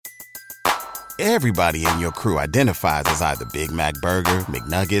Everybody in your crew identifies as either Big Mac Burger,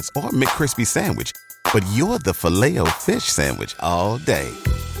 McNuggets, or McCrispy Sandwich. But you're the Filet-O-Fish Sandwich all day.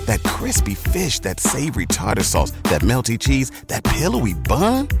 That crispy fish, that savory tartar sauce, that melty cheese, that pillowy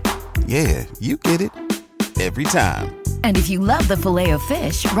bun. Yeah, you get it. Every time. And if you love the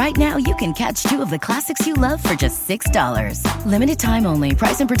Filet-O-Fish, right now you can catch two of the classics you love for just $6. Limited time only.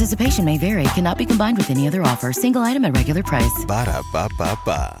 Price and participation may vary. Cannot be combined with any other offer. Single item at regular price.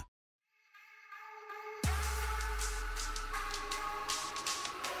 Ba-da-ba-ba-ba.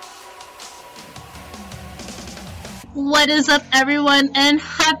 What is up, everyone, and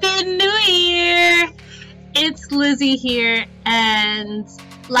Happy New Year! It's Lizzie here, and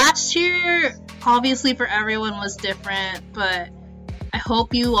last year, obviously for everyone, was different, but I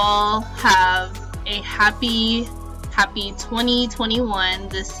hope you all have a happy 2021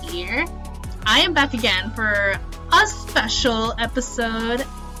 this year. I am back again for a special episode,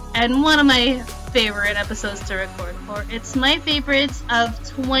 and one of my favorite episodes to record for. It's my favorites of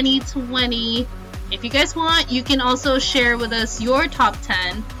 2020. If you guys want, you can also share with us your top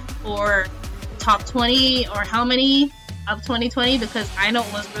 10 or top 20 or how many of 2020, because I know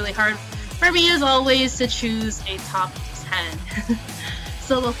it was really hard for me as always to choose a top 10.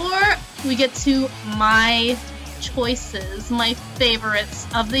 So before we get to my choices, my favorites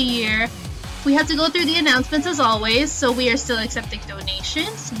of the year, we have to go through the announcements as always. So we are still accepting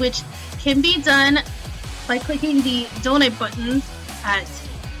donations, which can be done by clicking the donate button at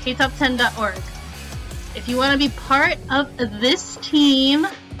ktop10.org. If you want to be part of this team,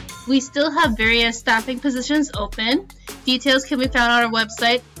 we still have various staffing positions open. Details can be found on our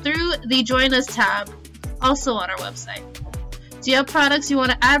website through the Join Us tab, also on our website. Do you have products you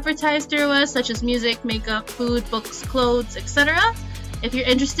want to advertise through us, such as music, makeup, food, books, clothes, etc.? If you're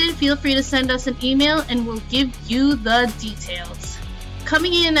interested, feel free to send us an email and we'll give you the details.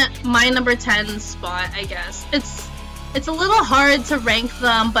 Coming in at my number 10 spot, I guess. It's a little hard to rank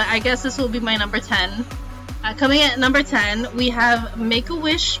them, but I guess this will be my number 10. Coming at number 10, we have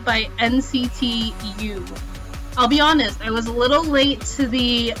Make-A-Wish by NCT U. I'll be honest, I was a little late to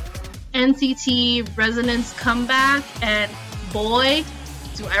the NCT Resonance comeback, and boy,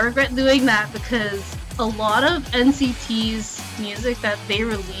 do I regret doing that, because a lot of NCT's music that they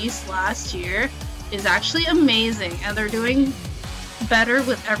released last year is actually amazing, and they're doing better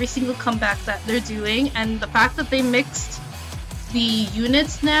with every single comeback that they're doing. And the fact that they mixed the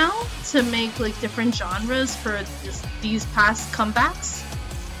units now to make like different genres for these past comebacks,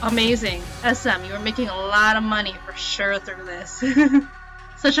 amazing. SM, you are making a lot of money for sure through this.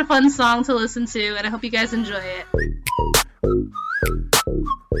 Such a fun song to listen to, and I hope you guys enjoy it.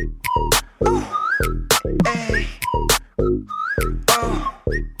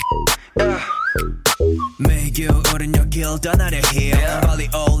 매일 오른 여길 떠나려 해요 멀리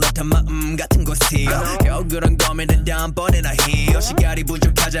올랐던 마음 같은 곳이요 겨우 그런 고민을 다음번에나 해요 시간이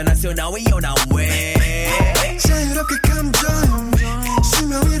부족하잖아 so now we on our way 자유롭게 감정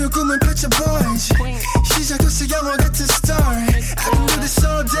수면 위로 꿈을 펼쳐 boys 시작됐어 영화 같은 story I can do this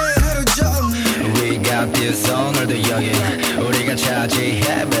all day 하루 종일 We got this 오늘도 여기 우리가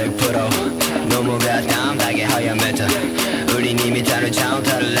차지해 100% 너무가 담백하게 하얀 우린 이미 다른 차원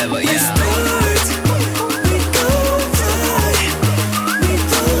다른 level yeah.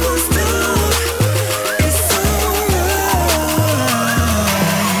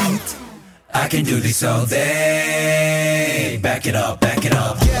 I can do this all day. Back it up,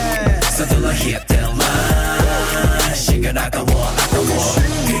 yeah. 서둘러 hit that line. 시간 아까워.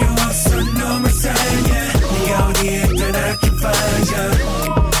 필요 없어 놈을 사랑해. 네가 어디에 있든 I can find you.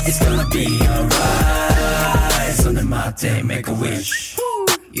 It's gonna be alright. 손을 맞대, make a wish.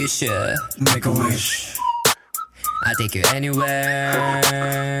 You should make a wish. I'll take you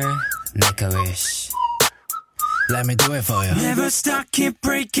anywhere. Make a wish. Let me do it for you. Never stop, keep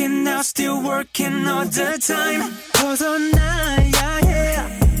breaking now, still working all the time. 벗어나야 해.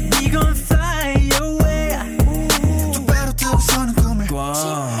 We gon' fly away. 똑바로 뜨고 서는 꿈을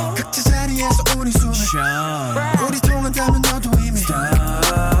각자 자리에서 우리 숨을 쉬어. 우리 통한다면 너도 이미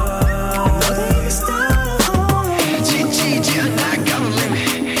지치지 않아 got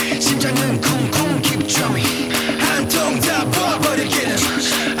limit. 심장은 쿵쿵 keep drumming. 한 통 다 부어버리기는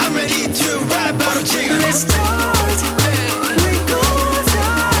I'm ready to ride 바로 지금. Let's start.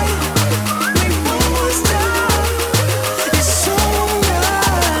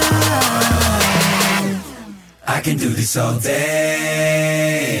 I can do this all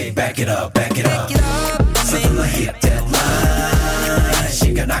day. Back it up. 서둘러 hit that line.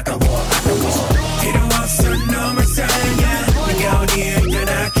 시간 아까워. 필요 없어 놈을 사랑해. 네가 어디에 있든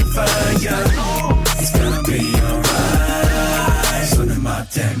I can find you. It's gonna be alright. 손을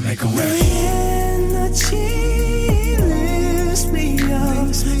맞대. make a wish. 에너지 lifts me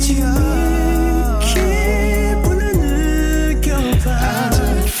up 지금 이 기분을 느껴봐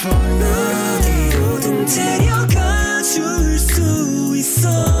어디로든 데려가 줄 수 있어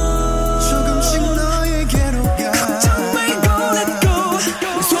조금씩 너에게로 가 걱정 말고 let go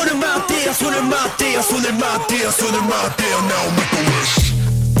손을 맞대어 손을 맞대어 손을 맞대어 손을 맞대어 Now make a wish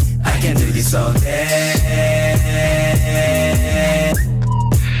I can do this all day.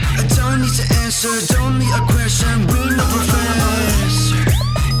 I don't need to answer, don't need a question, we know profess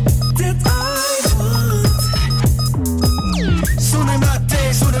that I want 손을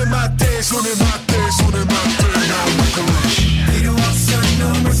맞대, 손을 맞대, 손을 맞대, 손을 맞대 Now make a wish 필요 없어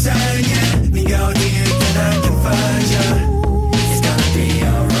눈물 사랑해 네가 어디에 있든 I can find you It's gonna be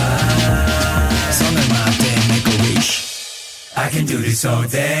alright. 손을 맞대, make a wish. I can do this all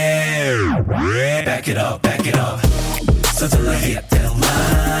day. Back it up, back it up. 서둘러 hit the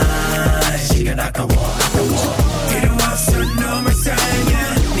line. 시간 아까워, 아까워. 필요 없어 눈물 사랑해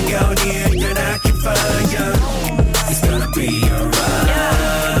네가 어디에 있든 I can find you It's gonna be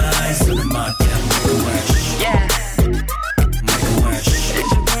alright. 손을 맞대, make a wish. Yeah. Make a wish.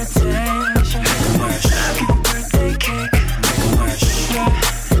 It's your birthday. Make a wish. Happy birthday cake. Make a wish.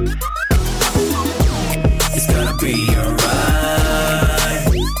 It's gonna be alright.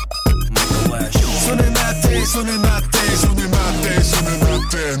 Make a wish. 손을 맞대, 손을 맞대, 손을 맞대, 손을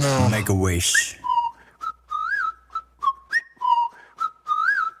맞대 now Make a wish.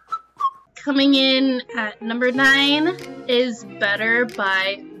 Coming in at number 9 is Better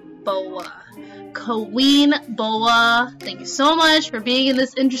by Boa. Queen Boa, thank you so much for being in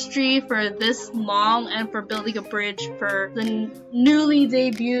this industry for this long and for building a bridge for the newly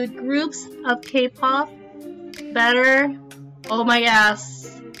debuted groups of K-pop. Better, oh my yes.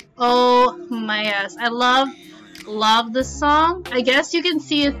 Oh my yes. I love this song. I guess you can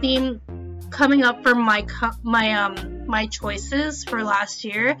see a theme coming up for my choices for last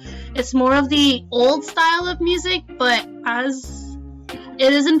year. It's more of the old style of music, but as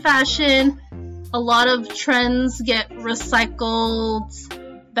it is in fashion, a lot of trends get recycled.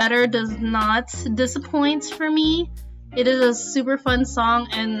 Better does not disappoint for me. It is a super fun song,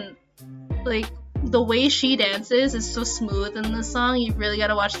 and like the way she dances is so smooth in the song. You really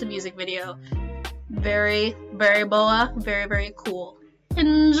gotta watch the music video. Very, very Boa, very, very cool.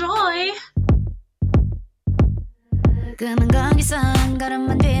 Enjoy! 그만 거기서 한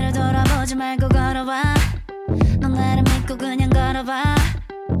걸음만 뒤를 돌아보지 말고 걸어와 넌 나를 믿고 그냥 걸어봐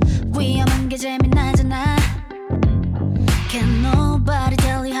위험한 게 재미나잖아 Can nobody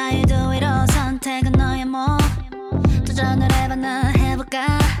tell you how you do it all 선택은 너의 뭐 도전을 해봐 나 해볼까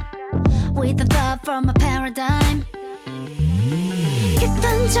With the thought from a paradigm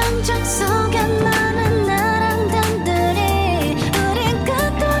깊은 정적 속에 많은 나랑 단들이 우린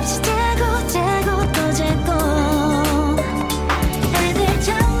끝도 없이 재고 재고 또 재고 애들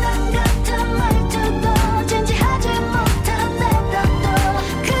장난 같은 말투도 진지하지 못한 내가 또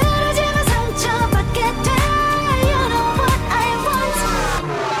그러지만 상처받게 돼 You know what I want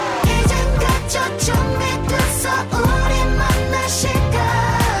이젠 갇혀 준비됐어 우리 만날 시간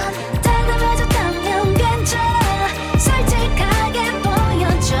달달해졌다면 괜찮아 솔직하게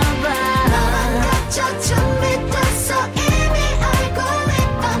보여줘봐 너만 갇혀 준비됐어 이미 알고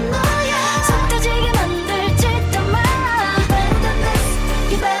있던 너야 손 터지게 만들지도 마 Better than this,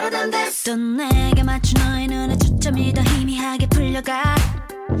 you better than this 또 내게 맞춘 너의 눈에 초점이 더 희미하게 풀려가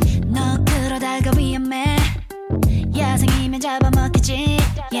너 그러다가 위험해 야생이면 잡아먹히지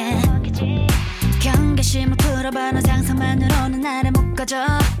yeah. 경계심을 풀어봐 너 상상만으로는 나를 묶어줘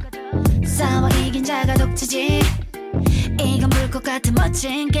싸워 이긴 자가 독치지 이건 불꽃 같은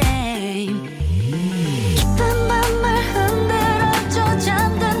멋진 게임 깊은 밤을 흔들어줘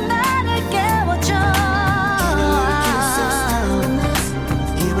잠든 나를 깨워줘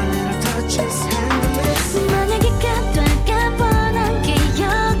만약 있게 될게 뻔한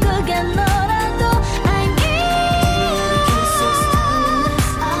기억 그게 너라도 I need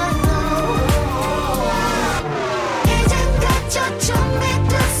이젠 갇혀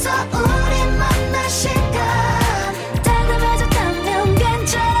준비됐어 우리 만날 시간 달달해졌다면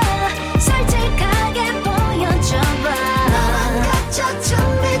괜찮아 솔직하게 보여줘봐 너만 갇혀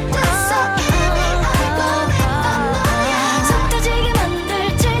준비됐어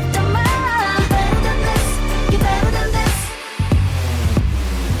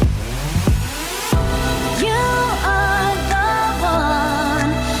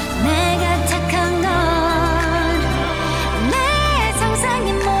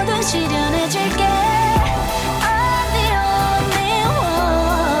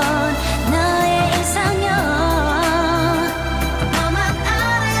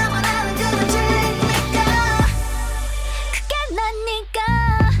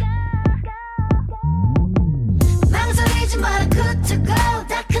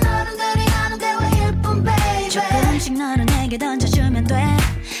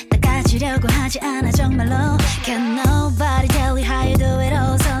지려고 하지 않아 정말로 Can nobody tell you how you do it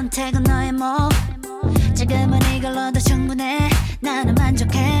all 선택은 너의 몫 지금은 이걸로도 충분해 나는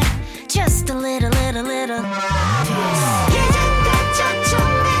만족해 Just a little little little 이제까지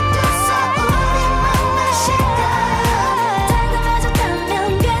준비됐어 우리만 마실까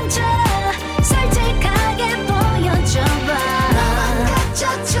달달해졌다면 괜찮아 솔직하게 보여줘봐 너만 갇혀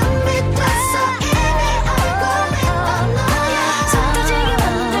준비됐어 이미 얼굴이 너야 속도지게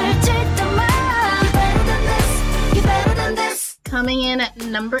만들지도 마 You better than this You better than this Coming in at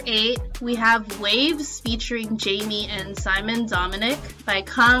number 8, we have Waves featuring Jamie and Simon Dominic by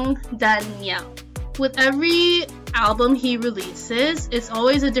Kang Daniel. With every album he releases, it's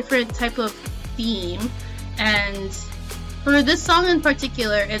always a different type of theme, and for this song in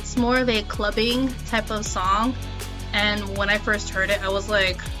particular, it's more of a clubbing type of song, and when I first heard it, I was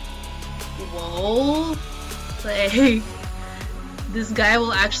like, whoa, like, this guy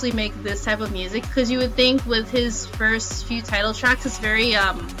will actually make this type of music, because you would think with his first few title tracks, it's very,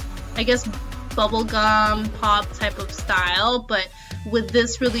 I guess, bubblegum pop type of style, but with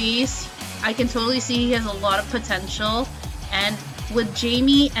this release, I can totally see he has a lot of potential, and with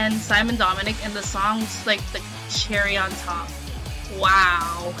Jamie and Simon Dominic in the songs, like the cherry on top.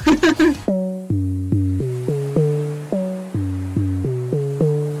 Wow.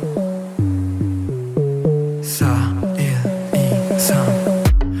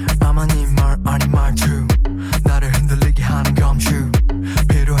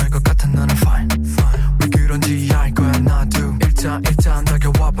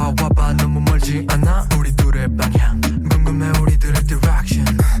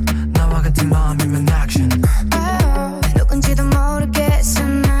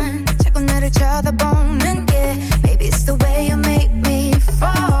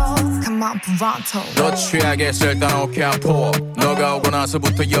 '너 취하게 쓸단 오케이 pour 너가 오고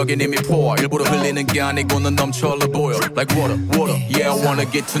나서부터 여긴 이미 pour 일부러 흘리는 게 아니고 넌 넘쳐흘러 보여 Like water, water Yeah, I wanna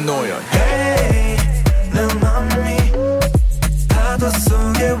get to know you Hey, 내 맘이 파도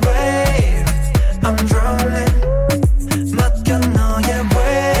속의 wave I'm drowning 맡겨 너의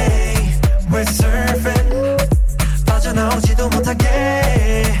way We're surfing 빠져나오지도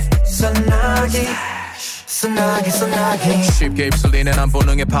못하게 소나기 쉽게 휩쓸리는 한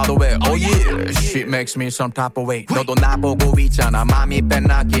본능의 파도에 Oh yeah She makes me some type of way 너도 나보고 있잖아 맘이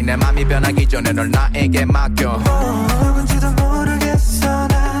변하기 내 맘이 변하기 전에 널 나에게 맡겨 누군지도 모르겠어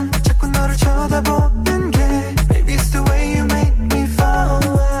난 자꾸 너를 쳐다보는 게 Baby it's the way you make me fall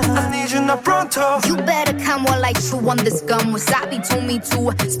I need you now pronto You better come on like true on this gun Wasabi told me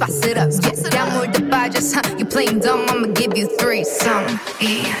to spice it up Yes, downward the budgets You playing dumb I'ma give you threesome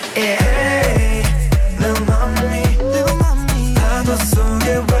Yeah Hey 내 맘이 파도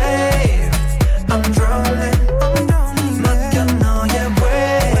속의 wave I'm drowning 맡겨 너의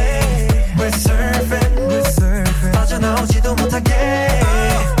way We're surfing 빠져나오지도 못하게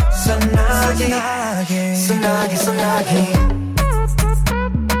소나기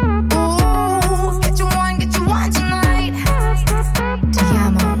Ooh, get you one tonight Te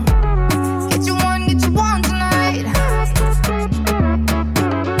amo Get you one tonight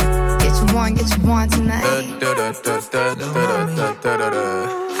Get you one tonight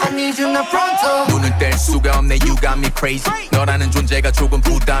I need you now pronto 눈을 뗄 수가 없네 You got me crazy 너라는 존재가 조금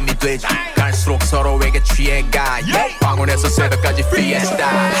부담이 되지 갈수록 서로에게 취해가 황혼에서 새벽까지 fiesta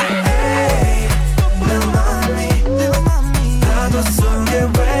Hey 내 맘이 파도 속의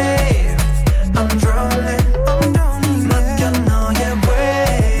wave I'm drowning 맡겨 너의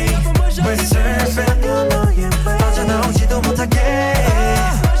way We're surfing 빠져나오지도 못하게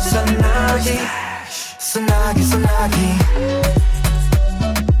소나기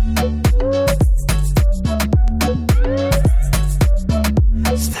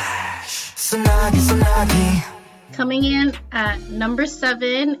Coming in at number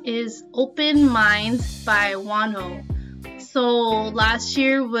 7 is Open Mind by Wonho. So last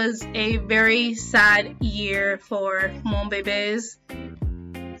year was a very sad year for Monbebes,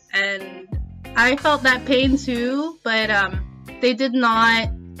 and I felt that pain too, but they did not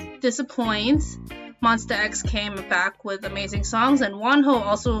disappoint. Monsta X came back with amazing songs, and Wonho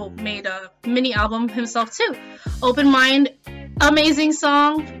also made a mini album himself too. Open Mind, amazing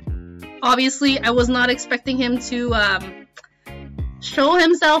song. Obviously, I was not expecting him to show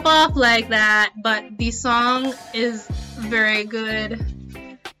himself off like that, but the song is very good.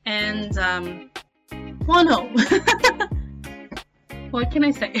 And Wonho. What can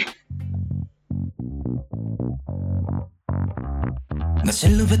I say? 나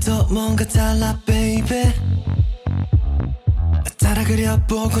실루엣도 뭔가 달라 baby 따라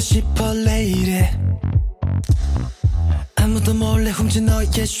그려보고 싶어 lady 아무도 몰래 손에 훔친 너의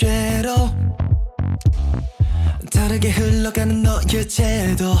쉐도 다르게 흘러가는 너의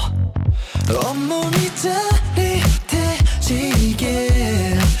채도 온몸이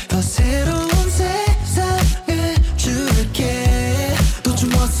짜릿해지게 더 새로운 세상을 줄게 Don't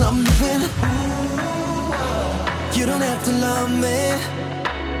you want some living You don't have to love me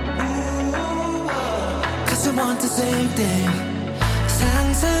Cause I want the same thing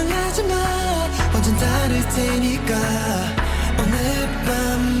상상하지 마 완전 다를 테니까 오늘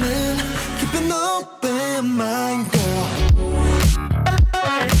밤은 Keep it open mind girl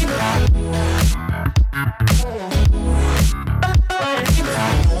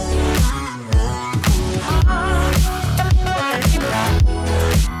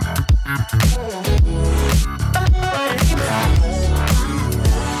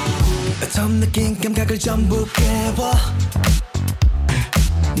처음 느낀 감각을 전부 깨워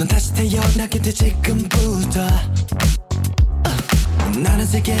넌 다시 태어나게 돼 지금부터 나는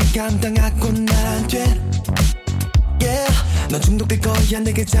세계 감당하고는 안 돼 yeah. 넌 중독될 거야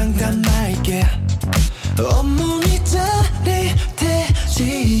내게 장담할게 온몸이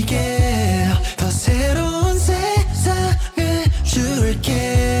짜릿해지게 더 새로운 세상을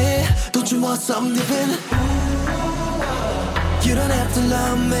줄게 Don't you want some living You don't have to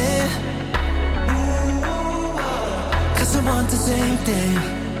love me Cause I want the same thing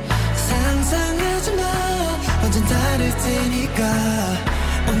상상하지 마 완전 다를 테니까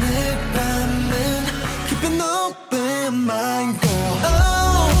오늘 밤은 Keep it open mind girl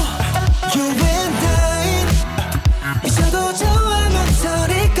Oh You and I 있어도 좋아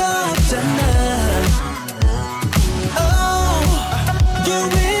망설일 거 없잖아 Oh You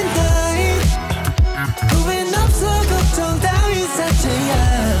and I 후회는 없어 걱정 따윈 사치야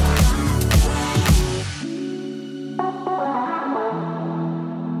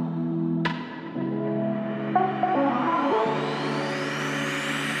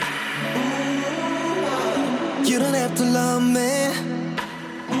You don't have to love me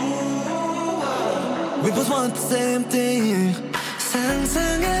We both want the same thing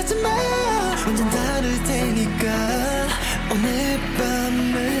상상하지 마 완전 다를 테니까 오늘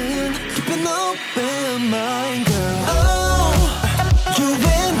밤은 Keep it open mind girl Oh You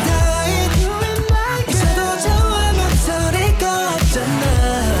and I 있어도 좋아 망설일 거 없잖아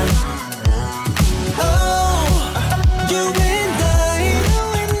Oh You and I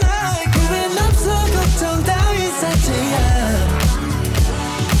후회는 없어 걱정 따윈 사치야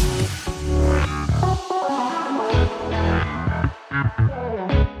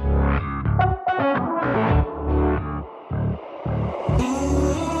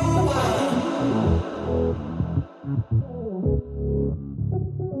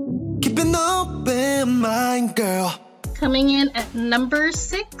Keep an open mind, girl. Coming in at number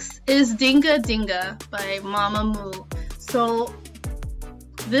 6 is Dinga Dinga by Mamamoo. So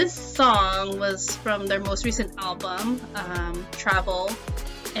this song was from their most recent album, Travel,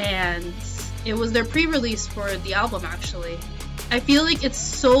 and it was their pre-release for the album actually. I feel like it's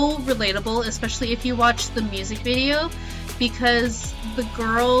so relatable, especially if you watch the music video, because the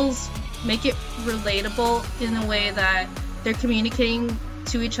girls make it relatable in a way that they're communicating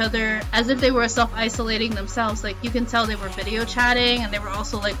to each other as if they were self-isolating themselves. Like, you can tell they were video chatting and they were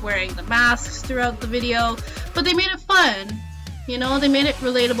also like wearing the masks throughout the video, but they made it fun, you know, they made it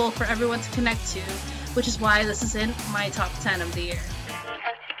relatable for everyone to connect to, which is why this is in my top 10 of the year.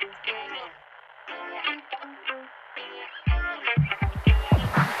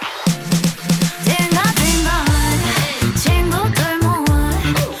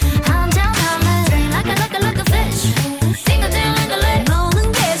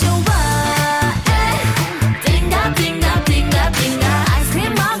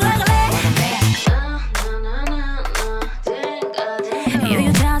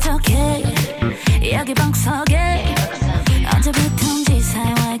 여기 방석에 언제부턴지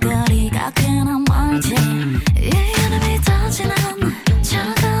사이와의 거리가 꽤나 멀지 이 여름이 더 지난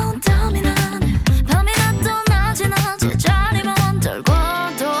차가운 땀이 난 밤이나 또 낮이 낮이 자리만 돌고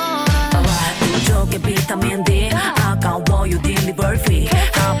돌아 부족해 비타민 D 아까워요 딜리버리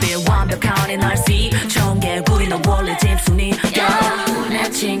가벼운 완벽한 날씨 청개구리 너 원래 집순이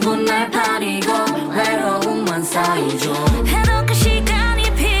내 친구 날 버리고 외로움만 쌓이죠 해놓고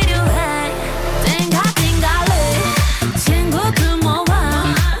시간이 필요해 친구 그 모아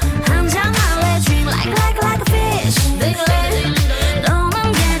한잔 할래 Dream like a fish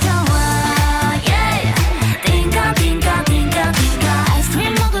너만 게 좋아 yeah 띵까 띵까 띵까 띵까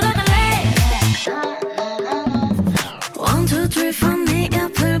아이스크림 먹으러 갈래 1, 2, 3, 4 네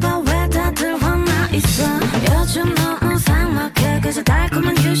옆을 봐 왜 다들 화나 있어 요즘 너무 삭막해 그저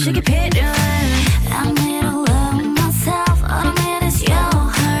달콤한 휴식이 필요해 I need to love myself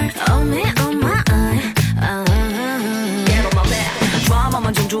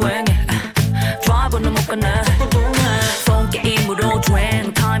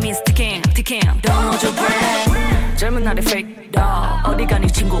나를 fake dog 어디 가니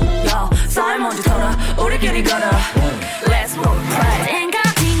친구야 쌀 먼저 털어 우리끼리 걸어 Let's roll play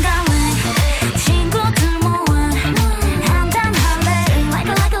띵가띵가ling 친구들 모아 한잔 할래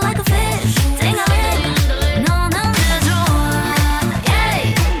Like a fish 띵가ling 너는 내 좋아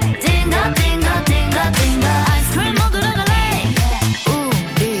yeah. 띵가띵가 아이스크림 먹으러 갈래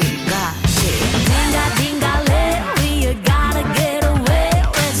우리 같이 띵가띵가ling We gotta get away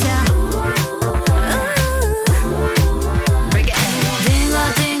with ya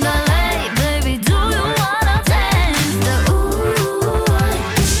띵가띵가ling Baby do you wanna dance the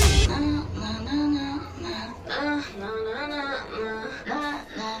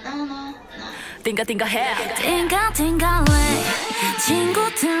띵가띵가해 띵가띵가ling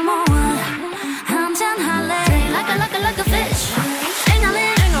친구들 모아 한잔 할래 Like a fish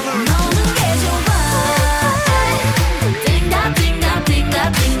띵가ling 너는 게 좋아 띵가띵가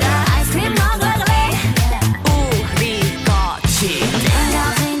아이스크림 먹으러 갈래 우리 같이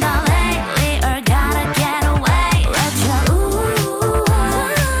띵가띵가ling We all gotta get away with ya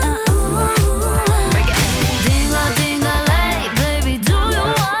띵가띵가ling Baby do you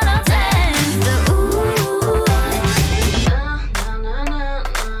wanna dance the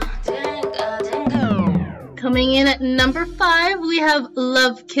Coming in at number 5, we have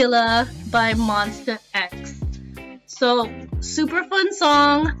Love Killa by Monster X. So, super fun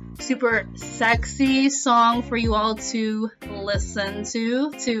song, super sexy song for you all to listen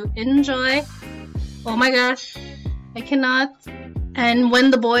to enjoy. Oh my gosh, I cannot. And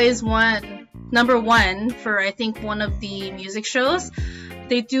when the boys won number 1 for I think one of the music shows,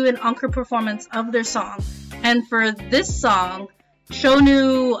 they do an encore performance of their song. And for this song,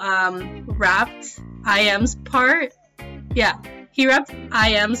 Shonu rapped IM's part. Yeah, he rapped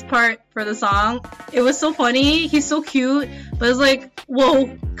IM's part for the song. It was so funny. He's so cute. But it's like,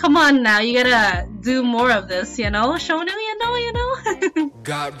 whoa, come on now. You gotta do more of this, you know? Shonu, you know?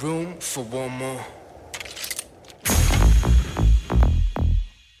 Got room for one more.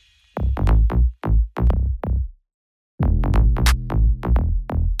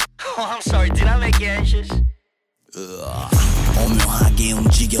 Oh, I'm sorry, did I make you anxious? 오묘하게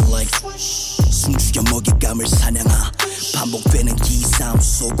움직여 like 숨죽여 먹잇감을 사냥하 반복되는 기싸움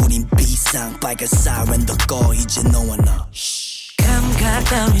속 우린 비상 빨간 사이렌도 꺼 이제 너와 나 감각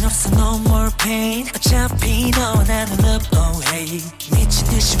따윈 없어 no more pain 어차피 너와 나는 love oh hey 미친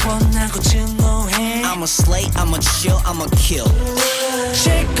듯이 원하고 증오해 I'm a slay, I'm a chill, I'm a kill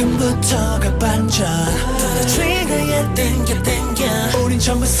지금부터가 반전 더 트리거에 땡겨 우린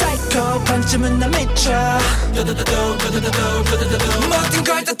전부 psycho 반쯤은 나 미쳐 모든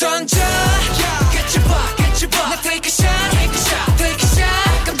걸 다 던져 Get your butt 나 take a shot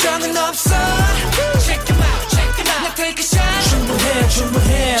감정은 없어 Check him out 나 take a shot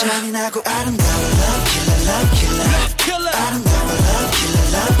충분해 잔인하고 아름다워 love killer 아름다워 love killer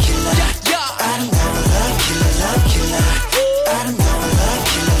아름다워 love killer 아름다워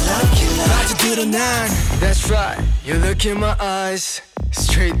love killer 빠져들어 난 That's right You look in my eyes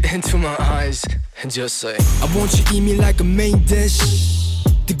Straight into my eyes And just say I want you eat me like a main dish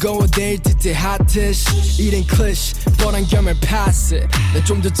뜨거워질 듯해 hot dish It ain't cliché 뻔한 겸을 pass it 난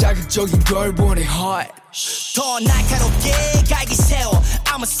좀 더 자극적인 걸 원해 hot 더 날카롭게 갈기 세워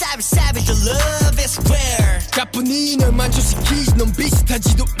I'm a savage the love is rare 가뿐히 널 만족시키지 넌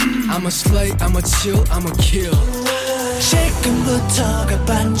비슷하지도 I'm a slay, I'm a chill, I'm a kill 지금부터가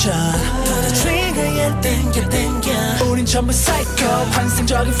반전 더 트리거에 땡겨 우린 전부 psycho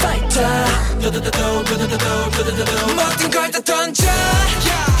환상적인 fighter 모든 걸 다 던져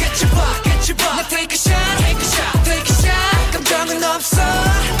Get your butt 나 take a shot 감정은 없어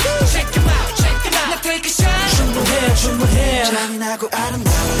Check him out 나 take a shot 충분해 잔인하고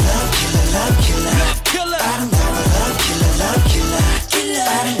아름다워 love killer 아름다워 love killer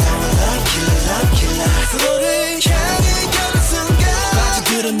아름다워 love killer 서로를 향해 가는 순간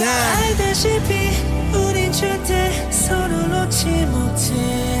빠져들어 난 알다시피 우린 절대 서로 놓지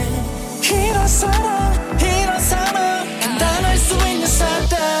못해 이런 사람 간단할 수 있는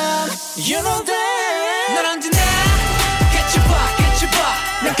사람 You know that 넌 언제나 Get your butt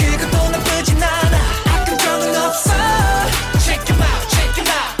난 그것도 나쁘진 않아 악감정은 없어 Check him out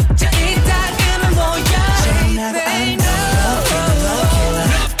자 일단 음은 뭐야 They know Love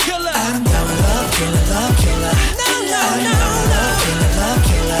killer 아름다워 love killer love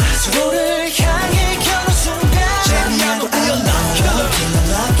killer 서로를 향해 겨눈 순간 재미하고 real love killer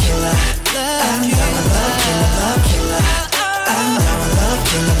아름다워 love killer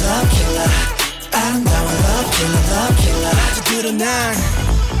빠져들어 난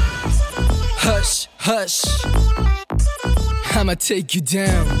Hush I'ma take you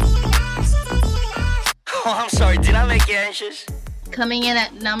down Oh, I'm sorry, did I make you anxious? Coming in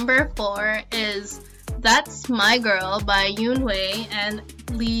at number 4 is That's My Girl by Yoonwei and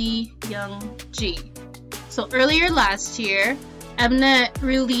Lee Young-ji. So earlier last year, Mnet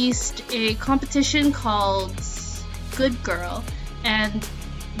released a competition called Good Girl, and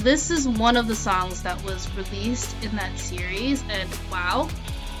this is one of the songs that was released in that series, and wow,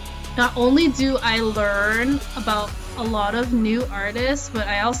 not only do I learn about a lot of new artists, but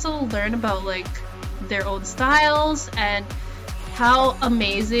I also learn about like their own styles and how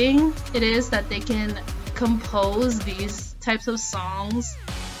amazing it is that they can compose these types of songs.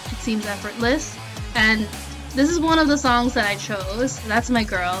 It seems effortless, and this is one of the songs that I chose. That's My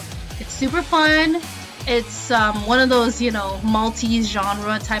Girl. It's super fun. It's one of those, you know,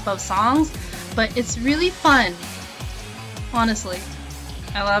 multi-genre type of songs, but it's really fun. Honestly,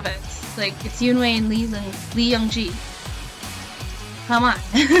 I love it. Like, it's Yoonwei and Lee Young-ji. Come on.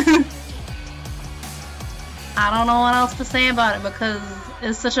 I don't know what else to say about it because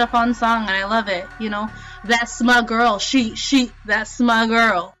it's such a fun song and I love it. You know, that's my girl. She, that's my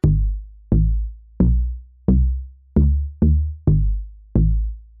girl.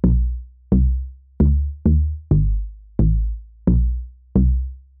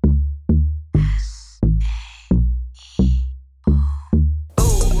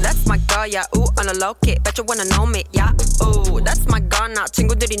 Yeah, ooh, on the low kick, bet you wanna know me, yeah, ooh, that's my girl, 나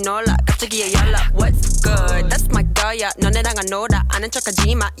친구들이 놀라, 갑자기 연락, what's good, that's my girl, yeah, 너네랑 안 놀아, 아는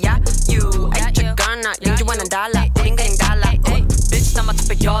척하지 마, yeah, you, ain't your girl, 나 영주와는 달라, 우린 그냥 달라, hey, bitch, I'ma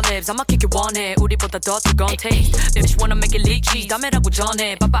keep it your lips, I'ma kick it 원해, 우리보다 더 뜨거운 taste, bitch, wanna make it leak cheese, 담배라고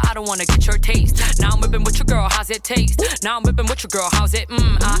전해, papa, I don't wanna get your taste, now I'm whipping with your girl, how's it taste, now I'm whipping with your girl, how's it,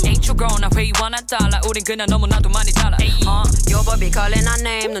 I ain't your girl, 나 회의와 난 달라, 우린 그냥 너무나도 많이 달라, your boy be calling our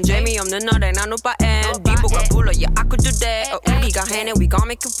name, 넌 재미없는 너랑 난 오빠엔 비보가 불러 yeah I could do that 우리가 해내 we gon'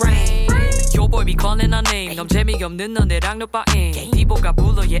 make it rain Your boy be calling our name 너무 재미없는 너네랑 오빠엔 비보가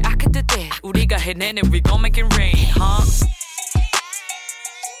불러 yeah I could do that 우리가 해내네 we gon' make it rain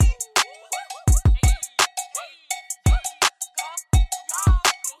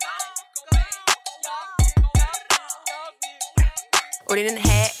우리는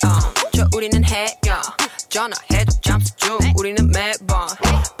해 저 우리는 해 전화해도 잠시 중 우리는 매번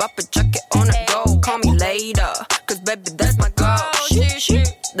바쁘게 on the go call me later cause baby that's my girl she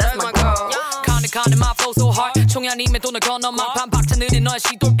that's my girl 가네 my flow so hard 총야님의 돈을 건너마 반박자 느린 너의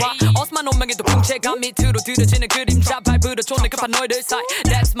시돌파 어스만 운명에도 풍채가 밑으로 들어지는 그림자 밟으러 촌내 급한 너희들 사이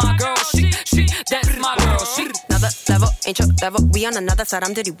That's my girl she that's my girl she Another level ain't your level we on another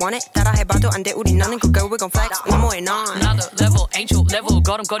사람들이 원해 따라해봐도 안돼 우리 너는 good girl we gon' flex one more and on Another level ain't your level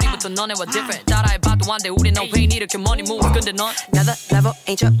걸음걸이부터 너네와 different 따라해봐도 안돼 우리 너 왜 이렇게 money move 근데 넌 Another level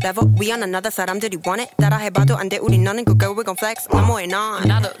ain't your level we on another 사람들이 원해 따라해봐도 안돼 우리 너는 good girl we gon' flex one more and on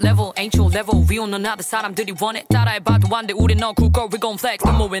Another level ain't your level we on another 사람들이 원해 따라해봐도 안돼 우리 너 good girl we gon' flex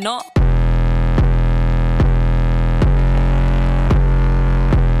one more and on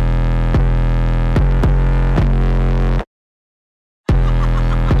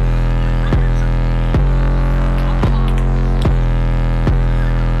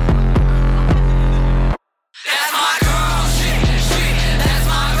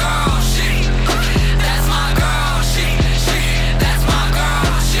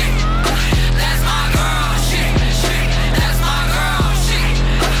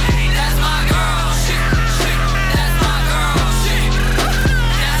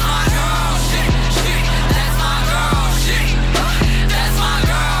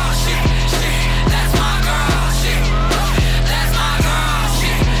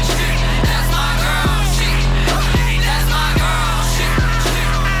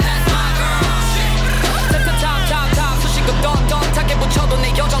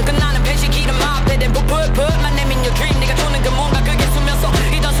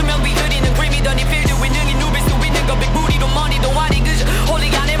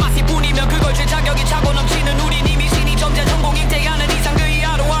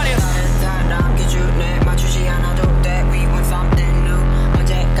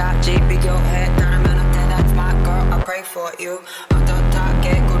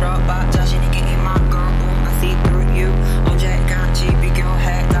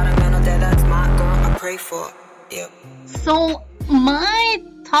So my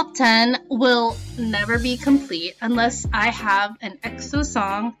top 10 will never be complete unless I have an EXO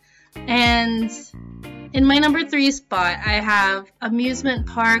song, and in my number 3 spot I have Amusement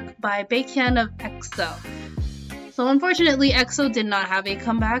Park by Baekhyun of EXO. So unfortunately EXO did not have a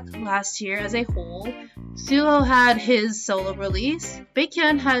comeback last year as a whole. Suho had his solo release,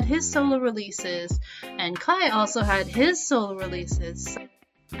 Baekhyun had his solo releases, and Kai also had his solo releases.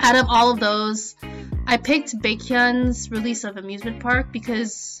 out of all of those, I picked Baekhyun's release of Amusement Park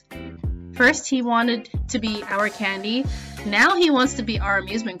because first he wanted to be our candy, now he wants to be our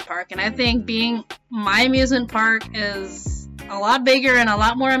amusement park, and I think being my amusement park is a lot bigger and a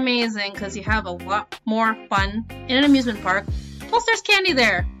lot more amazing because you have a lot more fun in an amusement park. Plus there's candy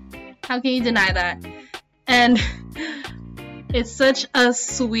there. How can you deny that? And it's such a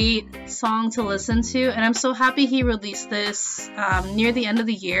sweet song to listen to, and I'm so happy he released this near the end of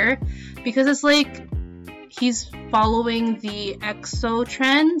the year because it's like he's following the EXO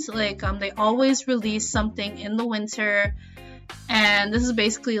trend. Like they always release something in the winter, and this is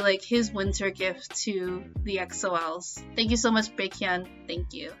basically like his winter gift to the EXO-Ls. Thank you so much, Baekhyun.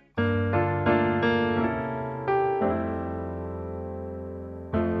 Thank you.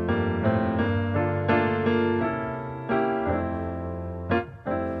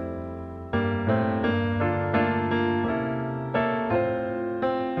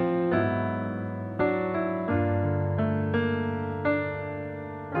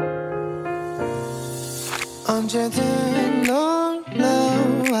 언제든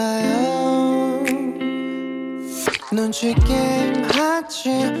놀러와요. 눈치 게임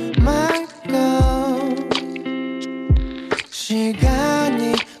하지 말고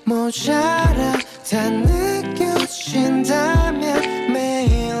시간이 모자라 다 느껴진다면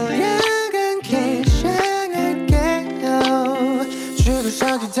매일 야간 개장할게요. 줄을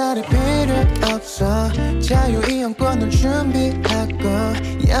기다릴 필요 없어. 자유이용권을 준비하고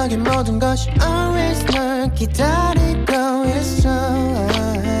여기 모든 것이 always 널 기다리고 있어.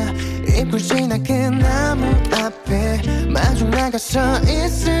 잎을 지나 그 나무 앞에 마중 나가서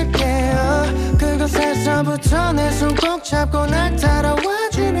있을게요. 그곳에서부터 내 손 꼭 잡고 날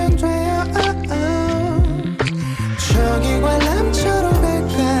따라와주면 돼요. 저기 관람차로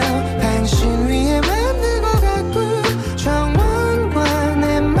갈까요? 당신 위에 만들고 가고 정원과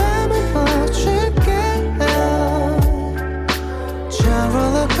내 맘을 보여줄게요. 저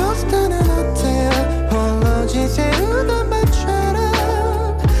롤러코스터는 어때요? 홀로 지새우던 밤처럼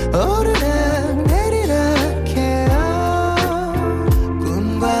오르락 내리락 해요.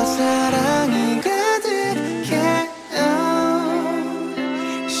 꿈과 사랑이 가득해요.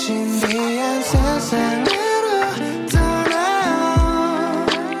 신비한 세상으로 떠나요.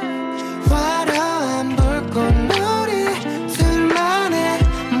 화려한 불꽃놀이들만의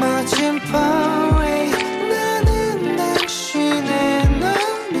멋진 parade. 나는 당신의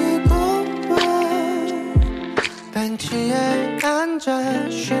놈이고 벤치에 앉아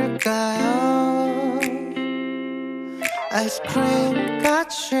쉴까요? 아이스크림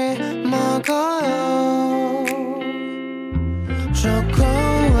같이 먹어요.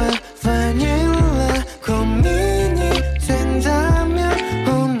 초코와 바닐라 고민이 된다면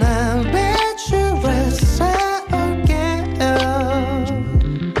오늘 배추에 싸올게요.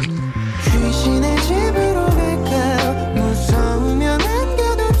 귀신의 집으로 갈까요? 무서우면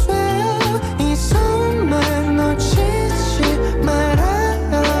안겨도 돼요. 이 손만 놓치지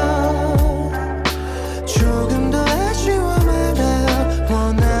말아요. 조금 더 아쉬워 말아요.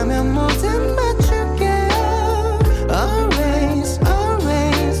 원하면 뭐든 맞출게요. Always,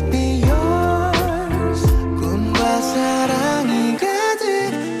 always be yours. 꿈과 사랑이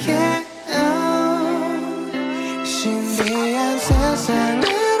가득해요. 신비한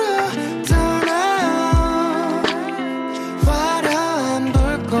세상으로 떠나요. 화려한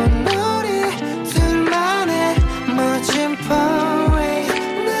불꽃놀이들만의 멋진 parade.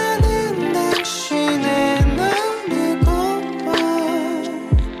 나는 당신의 놈이고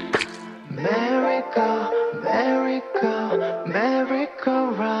Merry go, merry go, merry go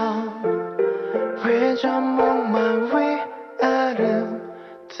round. 회전목마 위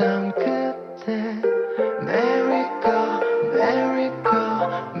아름다운 그대. Merry go, merry go,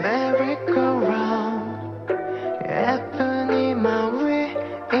 merry go round. 예쁜 이마 위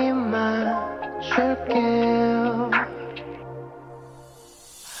임해줄게요.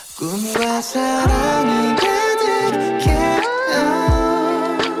 꿈과 사랑이 가득해요.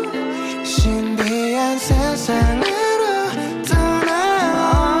 신비한 세상으로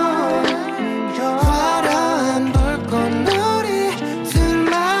떠나요. 화려한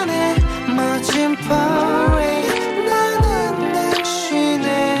불꽃놀이들만의 멋진 parade. 나는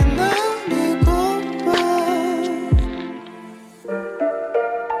당신의 놈이고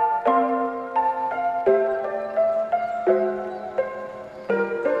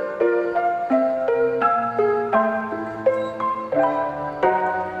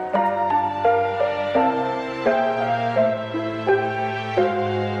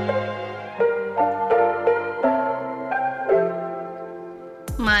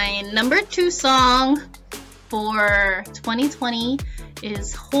My number 2 song for 2020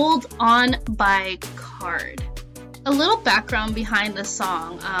 is Hold On by KARD. A little background behind the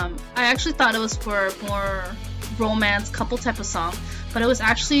song. I actually thought it was for more romance couple type of song, but it was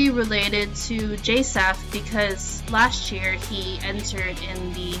actually related to JSAF because last year he entered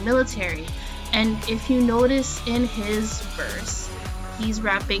in the military. And if you notice in his verse, he's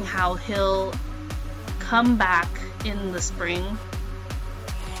rapping how he'll come back in the spring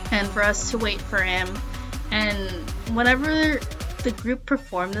and for us to wait for him. And whenever the group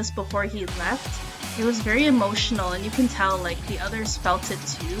performed this before he left, it was very emotional, and you can tell like the others felt it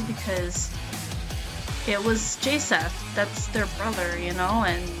too because it was JSAF, that's their brother, you know,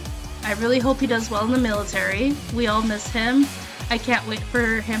 and I really hope he does well in the military. We all miss him. I can't wait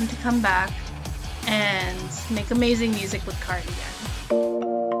for him to come back and make amazing music with KARD again.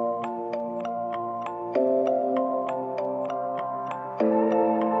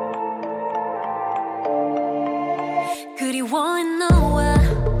 그리워해 너와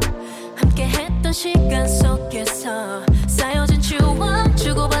함께했던 시간 속에서 쌓여진 추억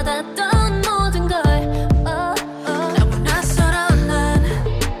주고받았던 모든 걸 너무 낯설어 난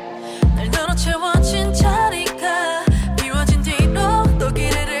날더러 채워진 자리가 비워진 뒤로 또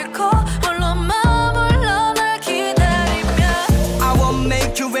길을 잃고 홀로 머물러 날 기다리며 I won't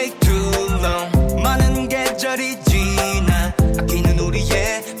make you wait too long 많은 계절이 지나 아끼는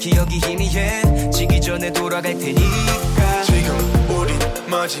우리의 기억이 희미해지기 전에 돌아갈 테니까 지금 우린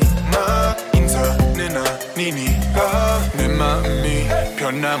마지막 인사는 아니니까 내 마음이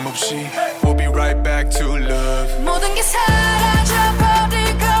변함없이 We'll be right back to love 모든 게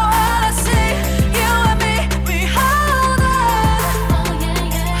사라져버리고 all I see You and me, we hold on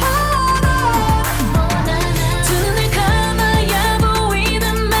Hold on 두 눈을 감아야 보이는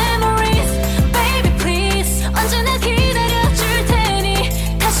memories Baby please 언제나 기다려줄 테니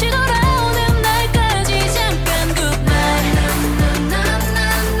다시 돌아오는 날까지 잠깐 good night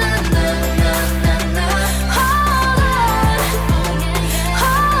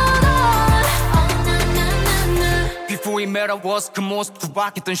Before we met I was 그 모습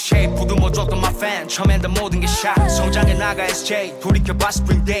구박했던 shape 보듬어줬던 my fan 처음엔 다 모든 게 shot 성장해 나가 SJ 돌이켜봐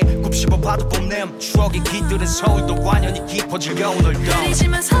spring day 굽씹어봐도 봄냄 추억의 깃들은 서울도 완연히 깊어지려 오늘도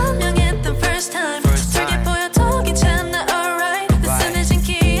느리지만 선명했던 first time 툴게 보여도 괜찮아 alright 느슨해진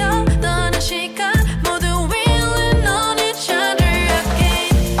기억 떠나는 시간 모두 willin' on each other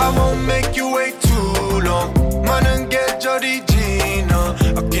again I won't make you wait too long 많은 계절이 지나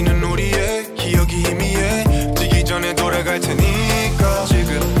아끼는 우리의 기억이 희미해지기 전에 돌아갈 테니까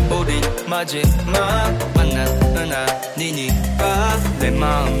지금 우린 마지막 만남은 아니니까 내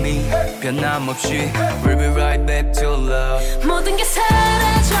마음이 변함없이 We'll be right back to love 모든 게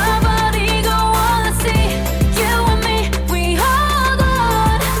사라져버리고 all I see You and me, we hold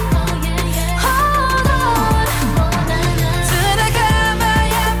on Hold on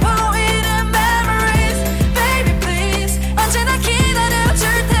들어감아야 보이는 memories Baby please 언제나 기다려줄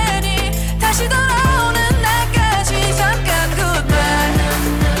테니 다시 돌아오는 날까지 잠깐 good night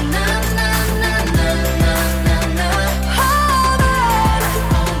Hold on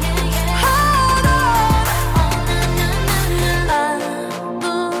Hold on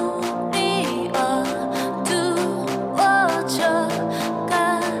아무리 어두워져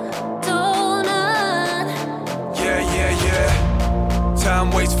가도 난 Yeah Time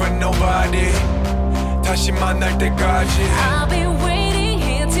waits for nobody 다시 만날 때까지 I'll be waiting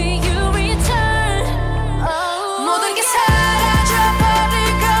here till you return 모든 게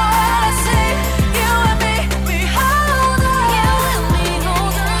사라져버리고 all I see You and me, we hold on You and me,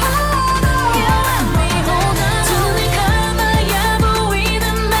 hold on You and me, hold on 두 눈을 감아야 보이는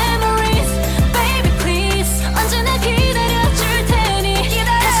memories Baby please 언제나 기다려줄 테니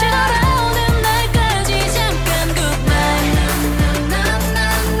다시 돌아오는 날까지 잠깐 good night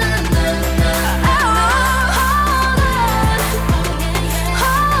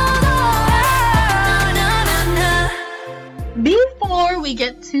Before we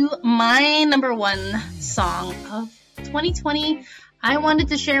get to my number one song of 2020, I wanted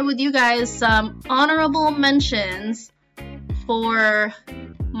to share with you guys some honorable mentions for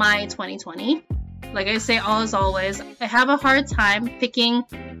my 2020. Like I say, as always, I have a hard time picking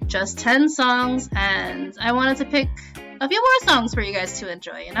just 10 songs, and I wanted to pick a few more songs for you guys to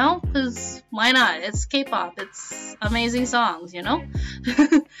enjoy, you know? Because why not? It's K-pop. It's amazing songs, you know?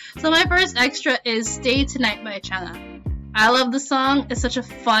 So my first extra is Stay Tonight by Changha. I love the song. It's such a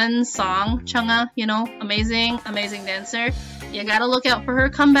fun song. Changha, you know, amazing dancer. You gotta look out for her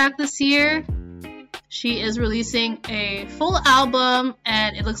comeback this year. She is releasing a full album,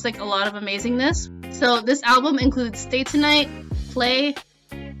 and it looks like a lot of amazingness. So this album includes Stay Tonight, Play,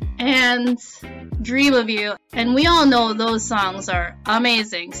 and Dream of You. And we all know those songs are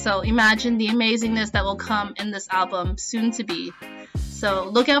amazing. So imagine the amazingness that will come in this album soon to be. So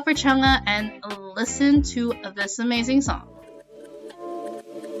look out for Chungha and listen to this amazing song.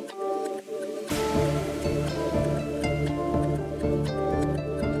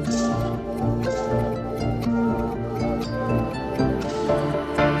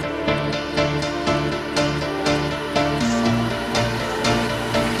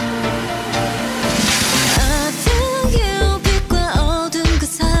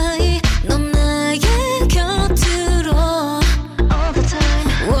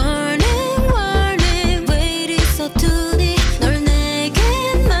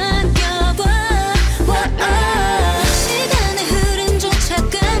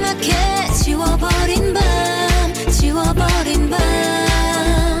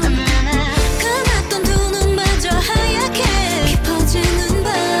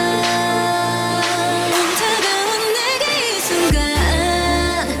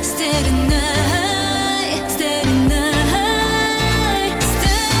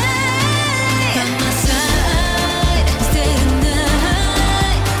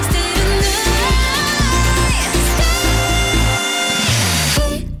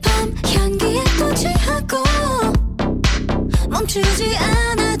 멈추지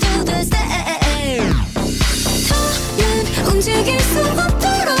않아도 돼 stay 더는 움직일 수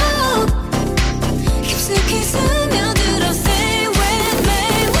없도록 깊숙이 스며들어 stay with me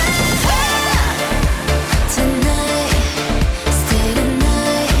tonight stay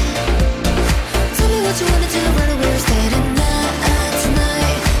tonight tell me what you wanna do right away stay tonight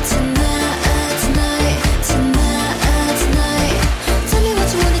tonight tonight tonight tonight tonight tell me what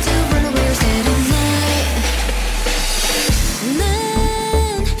you wanna do right away stay tonight 난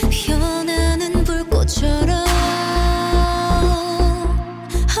피어나는 불꽃처럼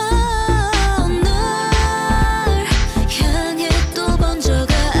널 향해 또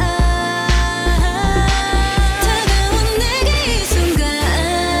번져가 다가온 내게 이 순간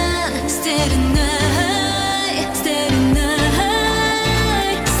Stay tonight Stay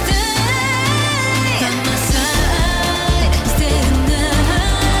tonight Stay by my side Stay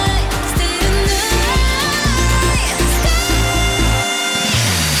tonight Stay tonight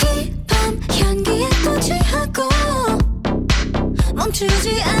힙한 향기에 또 취하고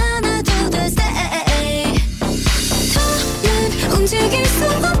멈추지 않아도 돼 stay 더는 움직일 수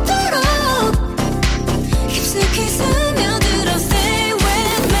없도록 깊숙이 스며들어 stay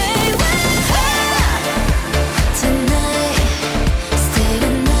with me tonight stay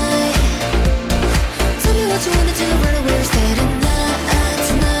tonight tell me what you wanna do right away stay tonight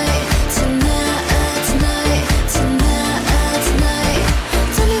tonight tonight tonight tonight tonight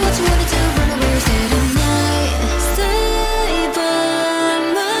tell me what you wanna do right away stay tonight stay by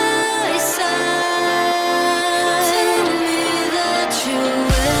my side tell me that you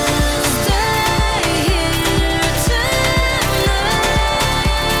will stay here tonight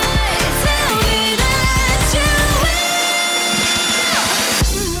tell me that you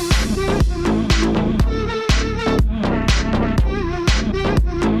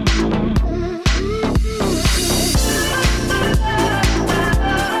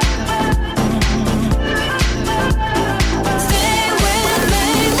stay with me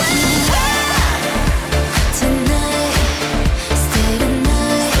tonight stay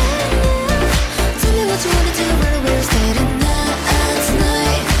tonight tell me what you wanna do right away stay tonight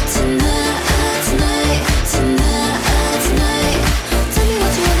tonight tonight tonight tonight tonight tell me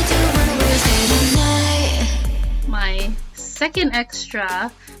what you wanna do right away stay tonight My second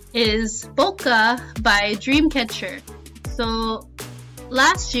extra is Boca by Dreamcatcher. So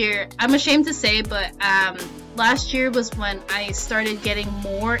last year, I'm ashamed to say, but last year was when I started getting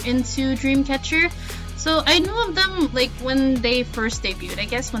more into Dreamcatcher. So I knew of them like when they first debuted, I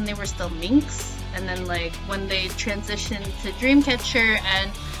guess when they were still Minx, and then like when they transitioned to Dreamcatcher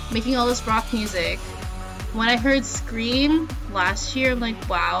and making all this rock music. When I heard Scream last year, I'm like,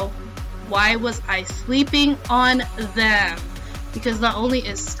 wow, why was I sleeping on them? Because not only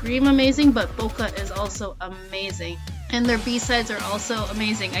is Scream amazing, but Boca is also amazing. And their B-sides are also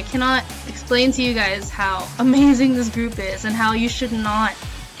amazing. I cannot explain to you guys how amazing this group is and how you should not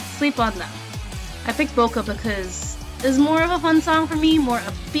sleep on them. I picked Boca because it's more of a fun song for me, more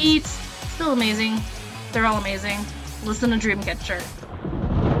upbeat, still amazing. They're all amazing. Listen to Dreamcatcher.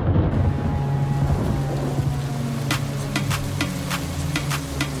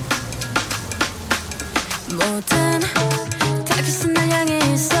 모든 타깃은 날 향해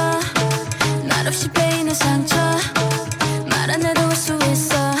있어 말없이 베이는 상처 말 안 해도 알 수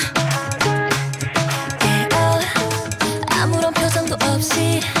있어 yeah, 아무런 표정도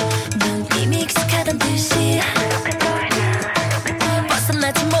없이 넌 이미 익숙한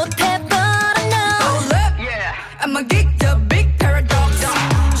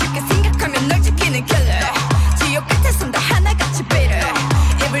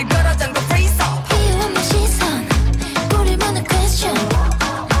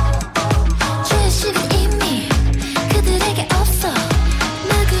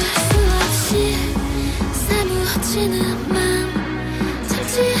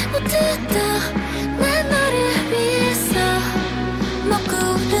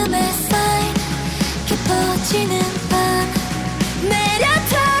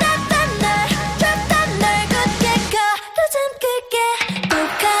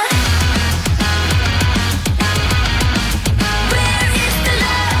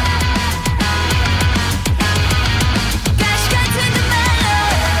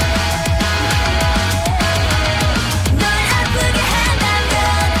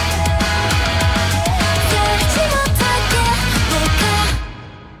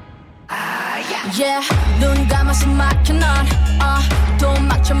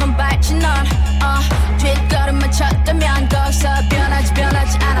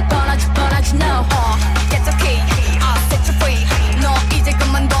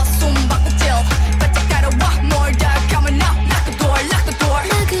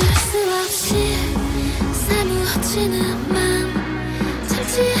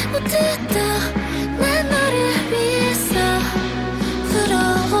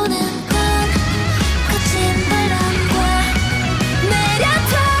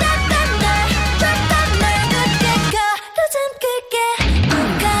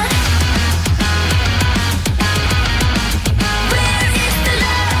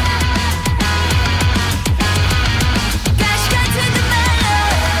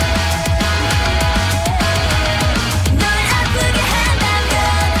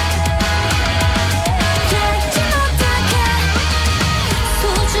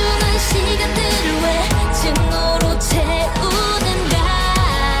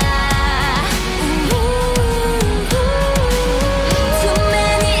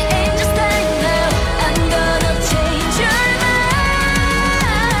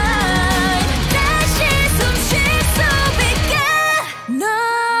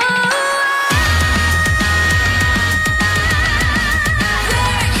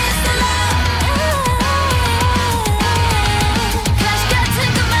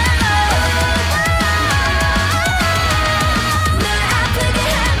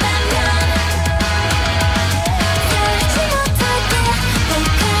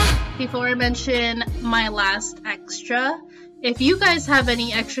mention my last extra. If you guys have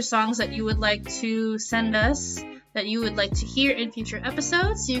any extra songs that you would like to send us, that you would like to hear in future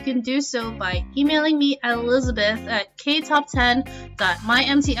episodes, you can do so by emailing me at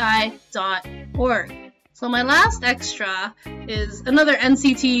elizabeth@ktop10.mymti.org. So my last extra is another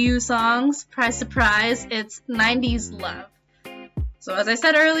NCTU song. Surprise, surprise, it's 90s Love. So as I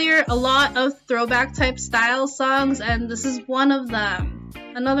said earlier, a lot of throwback type style songs, and this is one of them.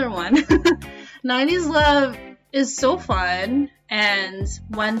 Another one. 90s Love is so fun, and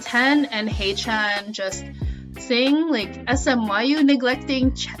when 10 and Haechan just sing, like, SM, why you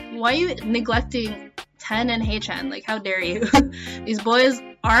neglecting 10 and Haechan? Like, how dare you? These boys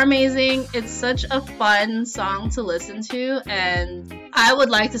are amazing. It's such a fun song to listen to, and I would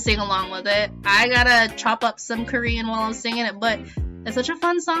like to sing along with it. I gotta chop up some Korean while I'm singing it, but it's such a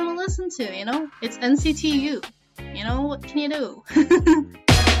fun song to listen to, you know? It's NCTU. You know, what can you do?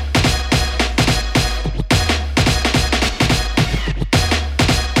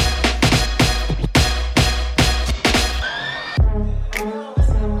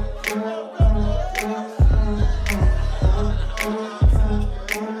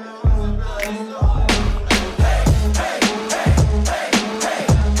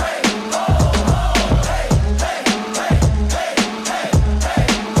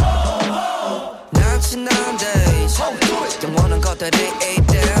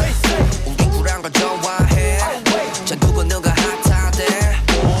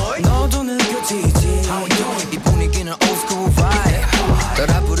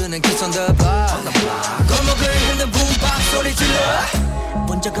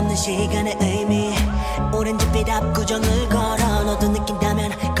 본적 없는 시간의 의미 오렌지빛 압구정을 걸어 너도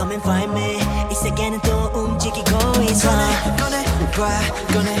느낀다면 come and find me 이 세계는 또 움직이고 있어 꺼내봐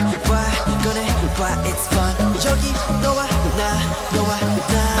it's fun 여기 너와 나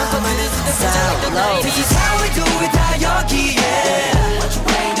This is how we do it 다 여기에 What you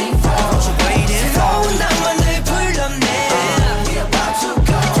waiting for 새로운 낭만을 불렀네 We about to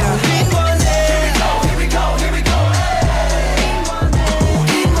go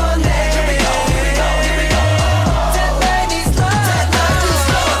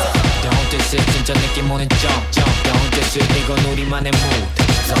진짜 느낌 오는 jump Don't diss it 이건 우리만의 mood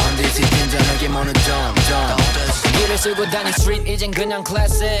Don't diss it 진짜 느낌 오는 jump 길을 쓸고 다닌 street 이젠 그냥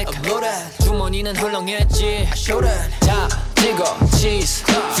classic 주머니는 헐렁했지 자 찍어 cheese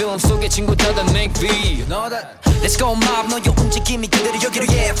film 속의 친구들은 make beat Let's go mob 너의 움직임이 그대로 여기로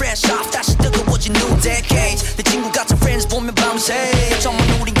yeah fresh off 다시 뜨거워진 new decade 내 친구 같은 friends 보면 밤새 정말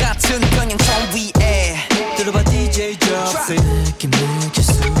우린 같은 평행선 위에 들어봐 DJ Jobs 느낌 느낄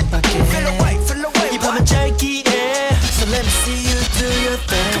수밖에 Feel away 이 밤은 짧기에 So let me see you do your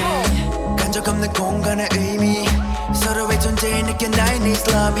thing 간적 없는 공간의 의미 서로의 존재에 느껴 90s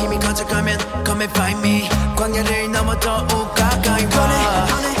love 이미 건져가면 come and find me 광야를 넘어 더욱 가까이 와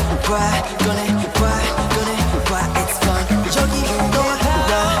꺼내봐 it's fun 여기 너와 나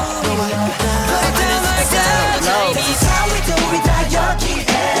This is how we do it 다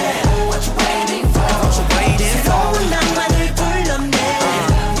여기에 What you waiting for 새로운 낭만을 불렀네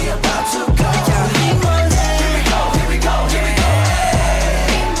We about to go 우린 원해 Here we go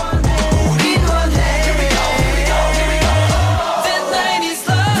우린 원해 That night is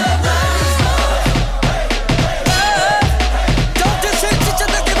love Don't diss it 진짜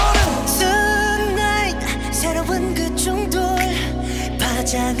느낌 오는 Tonight 새로운 그 중돌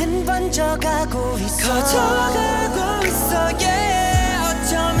파장은 번져가고 있어 커져가고 있어 yeah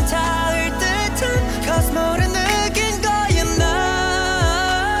어쩌면 닿을 듯한 Cause 모른 느낀 거야 난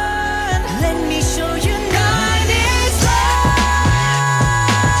Let me show you 90s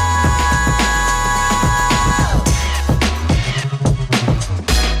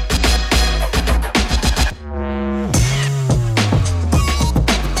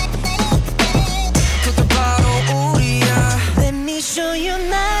그게 바로 우리야 Let me show you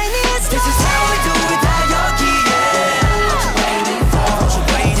 90s This is how we do it 다 여기에 What you waiting for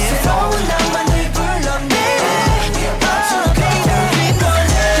새로운 낭만을 불렀네 We about to go 우린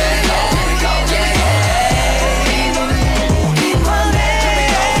원해 우린 원해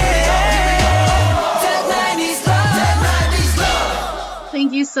That 90s love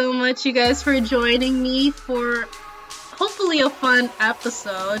Thank you so much, you guys, for joining me for hopefully a fun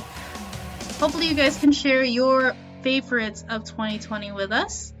episode. Hopefully you guys can share your favorites of 2020 with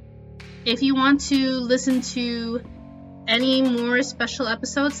us. If you want to listen to any more special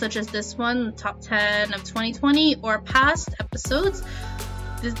episodes such as this one, Top 10 of 2020, or past episodes,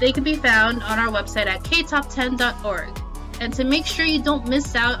 they can be found on our website at ktop10.org. And to make sure you don't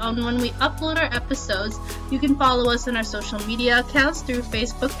miss out on when we upload our episodes, you can follow us on our social media accounts through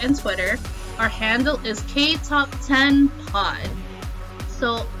Facebook and Twitter. Our handle is KTop10Pod.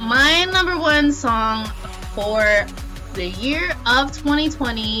 So my number one song for the year of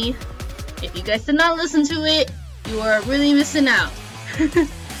 2020, if you guys did not listen to it, you are really missing out.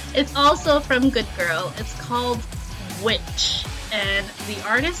 It's also from Good Girl. It's called Witch. And the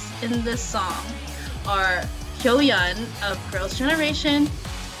artists in this song are Hyoyeon of Girls' Generation,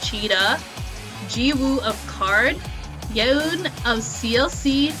 Cheetah, Jiwoo of KARD, Yeon of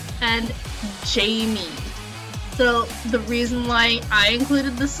CLC, and Jamie. So the reason why I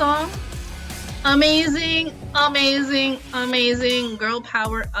included this song, amazing, amazing, amazing, girl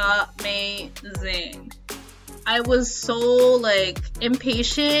power, amazing. I was so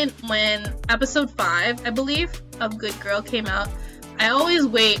impatient when episode 5, I believe, of Good Girl came out. I always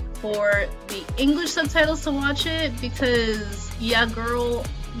wait for the English subtitles to watch it because girl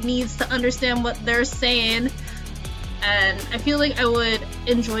needs to understand what they're saying, and I feel like I would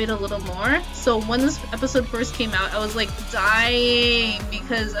enjoy it a little more. So when this episode first came out, I was dying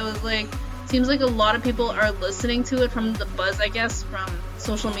because I was seems like a lot of people are listening to it from the buzz, I guess, from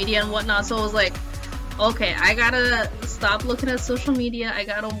social media and whatnot. So I was okay, I gotta stop looking at social media, I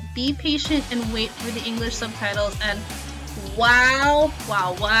gotta be patient and wait for the English subtitles, and wow.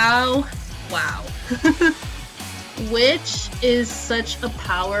 Which is such a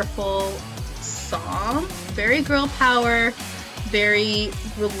powerful song. Very girl power, very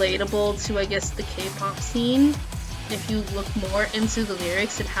relatable to, I guess, the K-pop scene. If you look more into the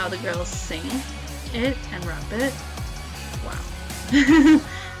lyrics and how the girls sing it and rap it. Wow.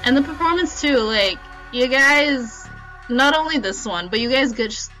 And the performance too, you guys, not only this one, but you guys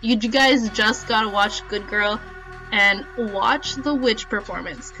just gotta watch Good Girl and watch the Witch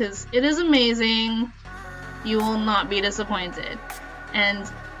performance, because it is amazing. You will not be disappointed. And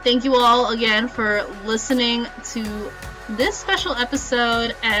thank you all again for listening to this special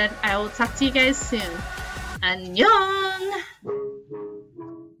episode, and I will talk to you guys soon. Annyeong!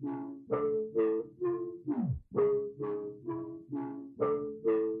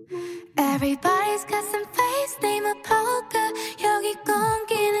 Everybody's got some face, name a poker. 여기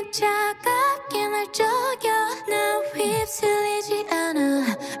공기는 차갑게 날 조여. 나 휩쓸리지 않아.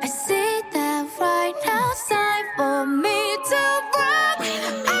 I see that right now, it's time for me to rock.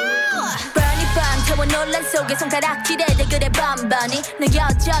 Burning 밤 태워 논란 속에 손가락질에 그래 반반이. 너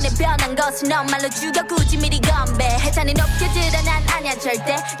여전히 변한 것은 너 말로 죽여 굳이 미리 건배. 해산이 높게 들어 난 아냐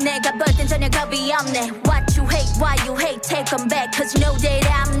절대. 내가 볼 땐 전혀 겁이 없네. What you hate, why you hate, take them back, cause you know that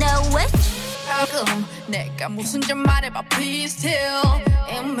I'm no witch. 내가 무슨 좀 말해봐 please tell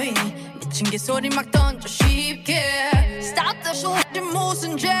me 미친 개소리 막 던져 쉽게 Stop the shit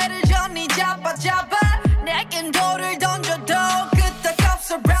무슨 죄를 졌니 잡아 내겐 돌을 던져도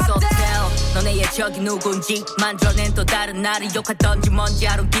끄떡없어 So tell 너네 예적이 누군지 만들어낸 또 다른 나를 욕하던지 뭔지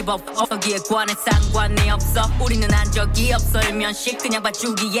I don't give up 거기에 관해 상관이 없어 우리는 한 적이 없어 일면식 그냥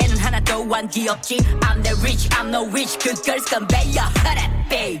봐주기에는 하나도 안 귀엽지 I'm the rich, I'm no rich Good girls conveyor Hurry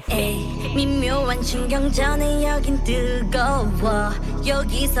babe 미묘한 신경전에 여긴 뜨거워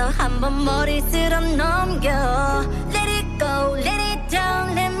여기서 한번 머리 쓸어 넘겨 Let it go, let it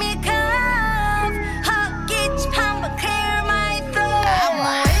down, let me come 헛기침 한번 clear my throat I'm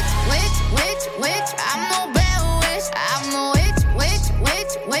a witch, I'm no bad witch I'm a witch,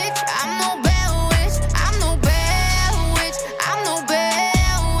 I'm no bad witch I'm no bad witch, I'm no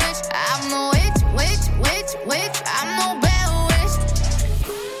bad witch I'm a witch, I'm no bad witch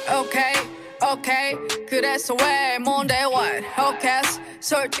Okay 그래서 왜 뭔데 what Okay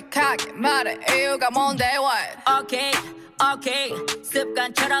솔직하게 말해 이유가 뭔데 what Okay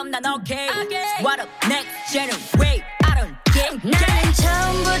습관처럼 난 okay What up next generate I don't get 나는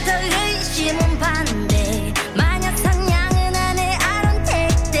처음부터 의심은 반대 마녀 상냥은 안해 I don't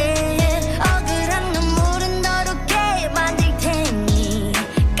take that 억울한 눈물은 더럽게 만들 테니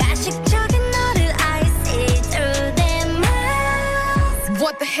가식적인 너를 I see through them eyes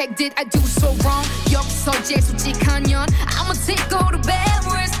What the heck did I do so wrong? 여기서 제일 솔직한 년 I'ma take all the bad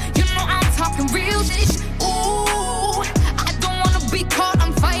words You know I'm talking real shit Ooh, I don't wanna be caught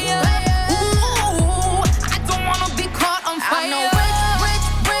on fire Ooh, I don't wanna be caught on fire I'm no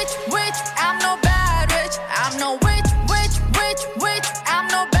witch, I'm no bad witch I'm no witch, I'm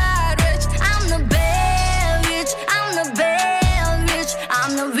no bad witch I'm the bad witch, I'm the bad witch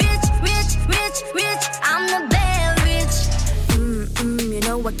I'm the witch, I'm the bad witch You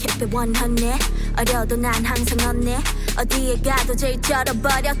know I keep it 100 어려도 난 항상 없네 어디에 가도 제일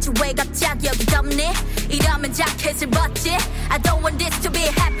쩔어버렸지 왜 갑자기 여기 덥니 이러면 자켓을 벗지 I don't want this to be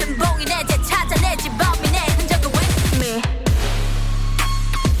happen 봉인해 재 찾아내지 범인의 흔적을 with me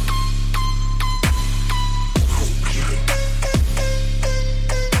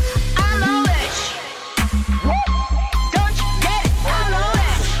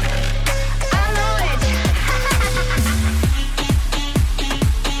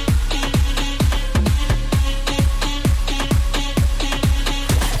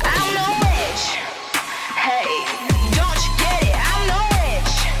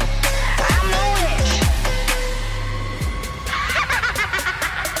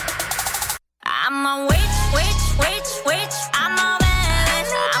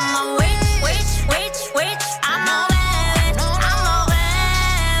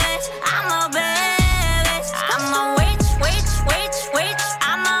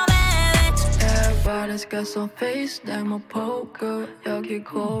Let's get some face 내몸 poker 여기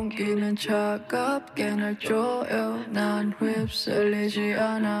공기는 차갑게 날 조여 난 휩쓸리지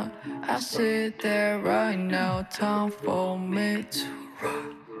않아 I sit there right now time for me to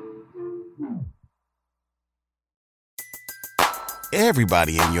rock.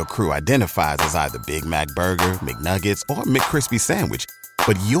 Everybody in your crew identifies as either Big Mac Burger, McNuggets, or McCrispy Sandwich.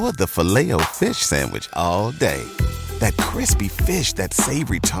 But you're the Filet-O-Fish Sandwich all day. That crispy fish, that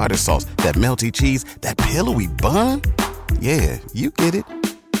savory tartar sauce, that melty cheese, that pillowy bun. Yeah, you get it.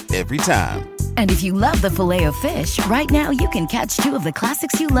 Every time. And if you love the Filet-O-Fish, right now you can catch two of the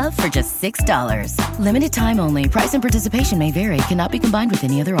classics you love for just $6. Limited time only. Price and participation may vary. Cannot be combined with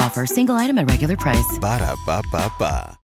any other offer. Single item at regular price. Ba-da-ba-ba-ba.